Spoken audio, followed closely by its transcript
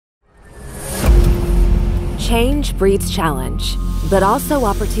Change breeds challenge, but also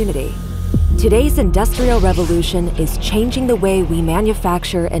opportunity. Today's industrial revolution is changing the way we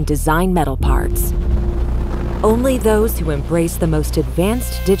manufacture and design metal parts. Only those who embrace the most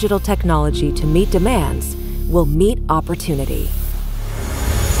advanced digital technology to meet demands will meet opportunity.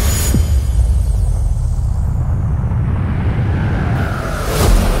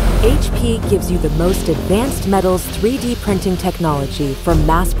 HP gives you the most advanced metals 3D printing technology for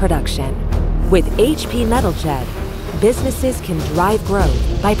mass production. With HP MetalJet, businesses can drive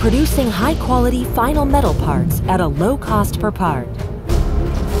growth by producing high-quality final metal parts at a low cost per part,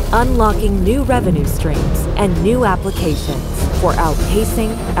 unlocking new revenue streams and new applications for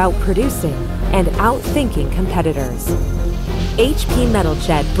outpacing, outproducing, and outthinking competitors. HP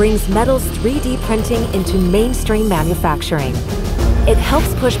MetalJet brings metals 3D printing into mainstream manufacturing. It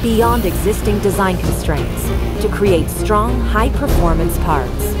helps push beyond existing design constraints to create strong, high-performance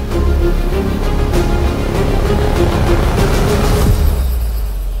parts.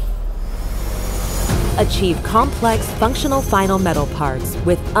 Achieve complex, functional final metal parts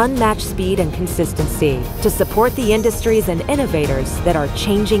with unmatched speed and consistency to support the industries and innovators that are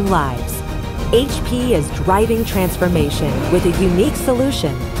changing lives. HP is driving transformation with a unique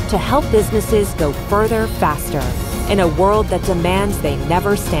solution to help businesses go further, faster, in a world that demands they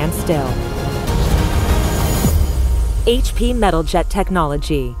never stand still. HP MetalJet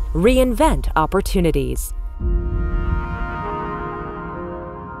technology. Reinvent opportunities.